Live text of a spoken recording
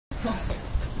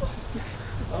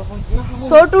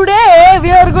So today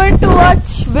we are going to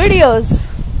watch videos.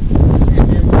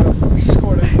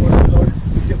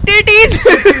 Titties.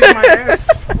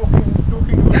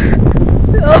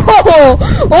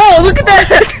 Oh, look at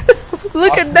that.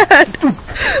 Look at that.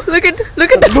 Look at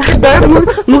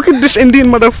that. Look at this Indian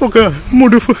motherfucker.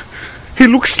 He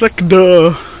looks like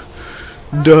the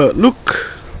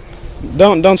look.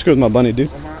 Don't screw with my bunny, dude.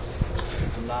 I'm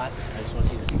not. I just want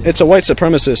to see this. It's a white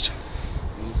supremacist.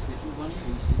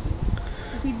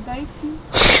 He bites you.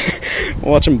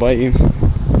 Watch him bite you.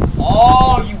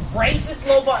 Oh, you racist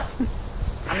little butt!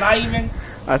 I'm not even.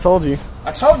 I told you.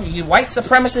 I told you, you white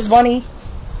supremacist bunny.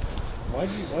 Why'd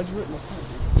you rip my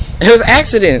phone? It was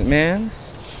accident, man.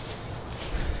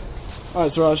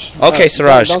 Alright, Siraj. Okay,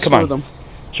 Siraj, don't come screw on. with him.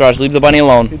 Siraj, leave the bunny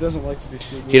alone. He doesn't like to be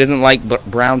screwed with. He doesn't like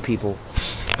brown people.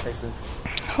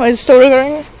 Oh, it's still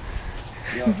recording?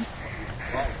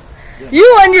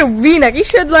 You and your V-neck, you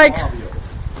should like.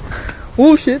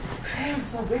 Oh shit. Damn,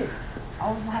 so big.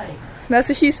 I was like. That's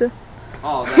what she said.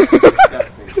 Oh,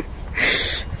 that's disgusting.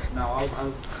 No, I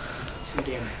was it's too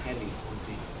damn heavy.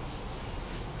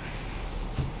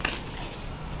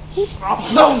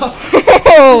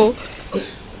 Oh.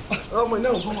 Oh, my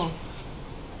nose, hold on.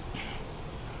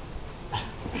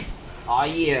 Oh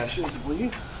yeah. Shit, is it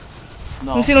bleeding?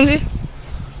 No. Let me see.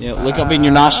 Yeah, look up in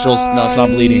your nostrils. No, it's not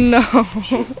bleeding. No.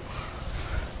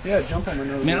 Yeah, jump on my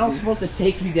nose. Man, I was supposed to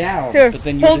take me down. Here, but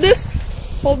then you hold just...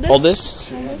 this. Hold this. Hold this.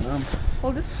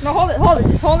 Hold this. No, hold it. Hold it.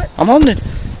 Just hold it. I'm holding it.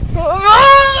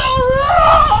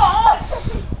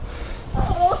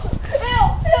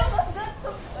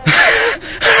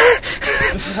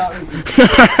 This is how it is.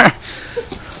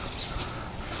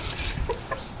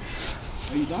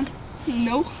 Are you done?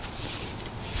 No.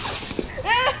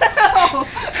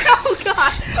 Oh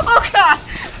God. Oh God.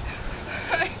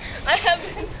 I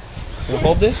haven't.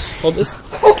 Hold this. Hold this.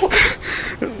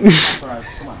 Come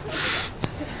on.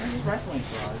 Wrestling,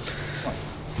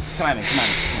 come at me. Come at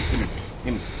me.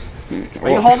 Give me. Are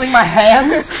you holding my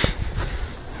hands?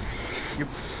 You're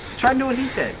trying to do what he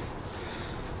said.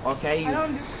 Okay. I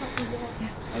don't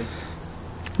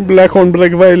do Black on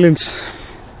black violence.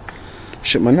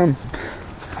 Shit, my name.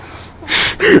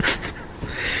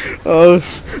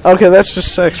 Okay, that's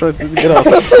just sex right there. Get off.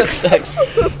 That was just sex.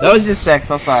 That was just sex.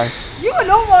 I'm sorry. You and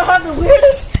Omar have the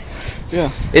weirdest.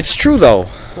 Yeah. It's true though.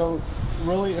 So,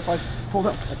 really, if I pulled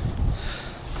up.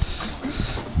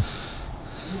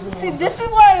 See, this is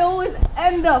where I always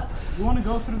end up. You want to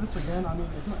go through this again? I mean,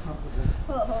 it's not comfortable.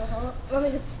 Hold up. Let me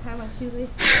just tie my shoelace.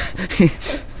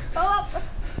 Hold up.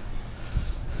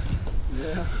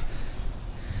 Yeah.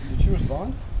 Did you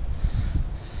respond?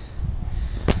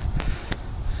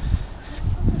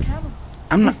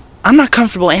 I'm not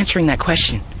comfortable answering that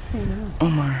question.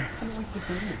 Omar.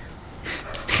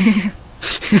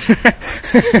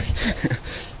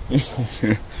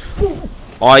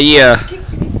 Oh yeah.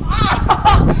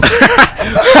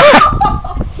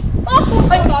 Oh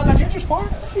my God. Did you just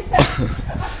fart?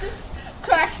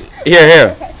 Crack.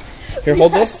 Here. Here,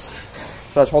 hold this.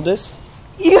 Let's hold this.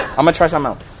 Yeah. I'm gonna try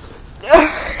something out.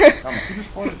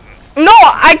 No,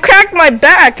 I cracked my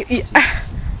back.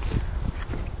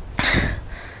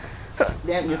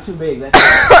 Damn, you're too big.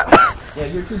 Yeah,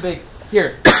 you're too big.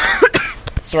 Here.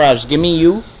 Siraj, give me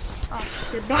you.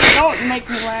 Don't make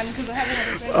me land because I haven't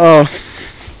had a Oh.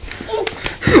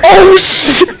 Oh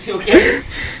shit! You okay?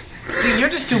 See, you're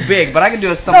just too big, but I can do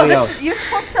it with somebody else. You're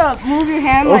supposed to move your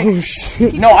hand like. Oh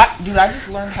shit! No, dude, I just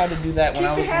learned how to do that when I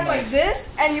Keep was your hand like this,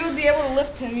 and you would be able to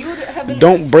lift him. You would have been.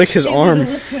 Don't break his able to arm.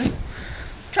 lift him.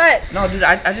 Try it. No, dude,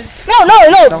 I just... No.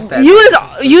 Felt that.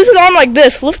 Use his arm like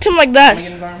this. Lift him like Let me that.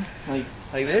 get his arm.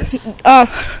 Like this?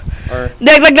 Or...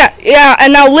 Like that. Yeah,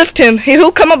 and now lift him.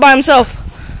 He'll come up by himself.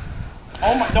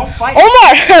 Oh my, don't fight.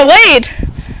 Omar, wait.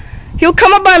 He'll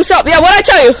come up by himself. Yeah, what'd I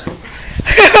tell you?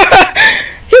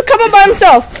 He'll come up by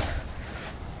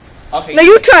himself. Okay. Now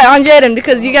you try on Jaden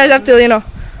because you guys have to,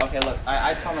 Okay, look,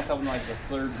 I taught myself in like the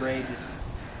 3rd grade, just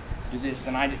do this,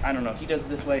 and I don't know, he does it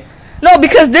this way. No,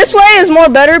 because this way is more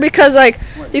better because like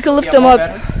you can lift Yeah, him more up.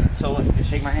 better. So look, you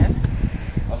shake my hand.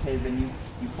 Okay, then you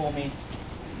pull me.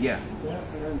 Yeah.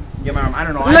 Yeah, my arm. I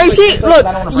don't know. No, you see, look,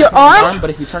 your arm, but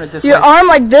if you turn it this your way, arm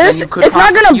like this, then you could it's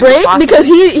not gonna you could break because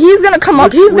he's gonna come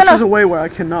up. He's Which is gonna a way where I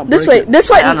cannot this break way, it. this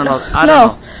way. I don't know. I don't No,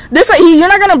 know. this way. You're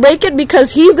not gonna break it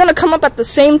because he's gonna come up at the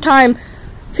same time.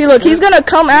 See, look, he's gonna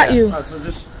come at you. Alright, so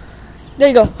just There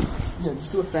you go. yeah,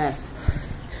 just do it fast.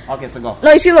 Okay, so go.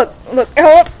 No, you see, look, hold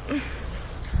up.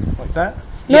 Like that?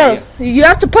 No, Yeah. you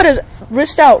have to put his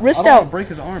wrist out, I wrist don't want out. to break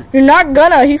his arm. You're not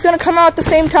gonna. He's gonna come out at the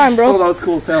same time, bro. Oh, that was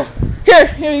cool as hell.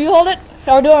 Here, you hold it.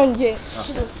 I'll do it on Jay.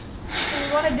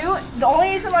 want to do it, the only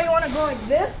reason why you want to go like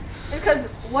this is because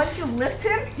once you lift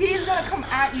him, he's going to come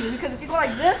at you. Because if you go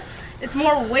like this, it's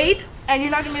more weight, and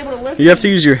you're not going to be able to lift him. You have to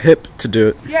use your hip to do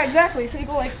it. Yeah, exactly. So you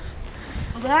go like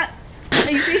that.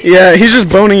 And you see? Yeah, he's just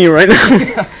boning you right now.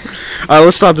 Alright,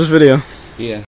 let's stop this video. Yeah.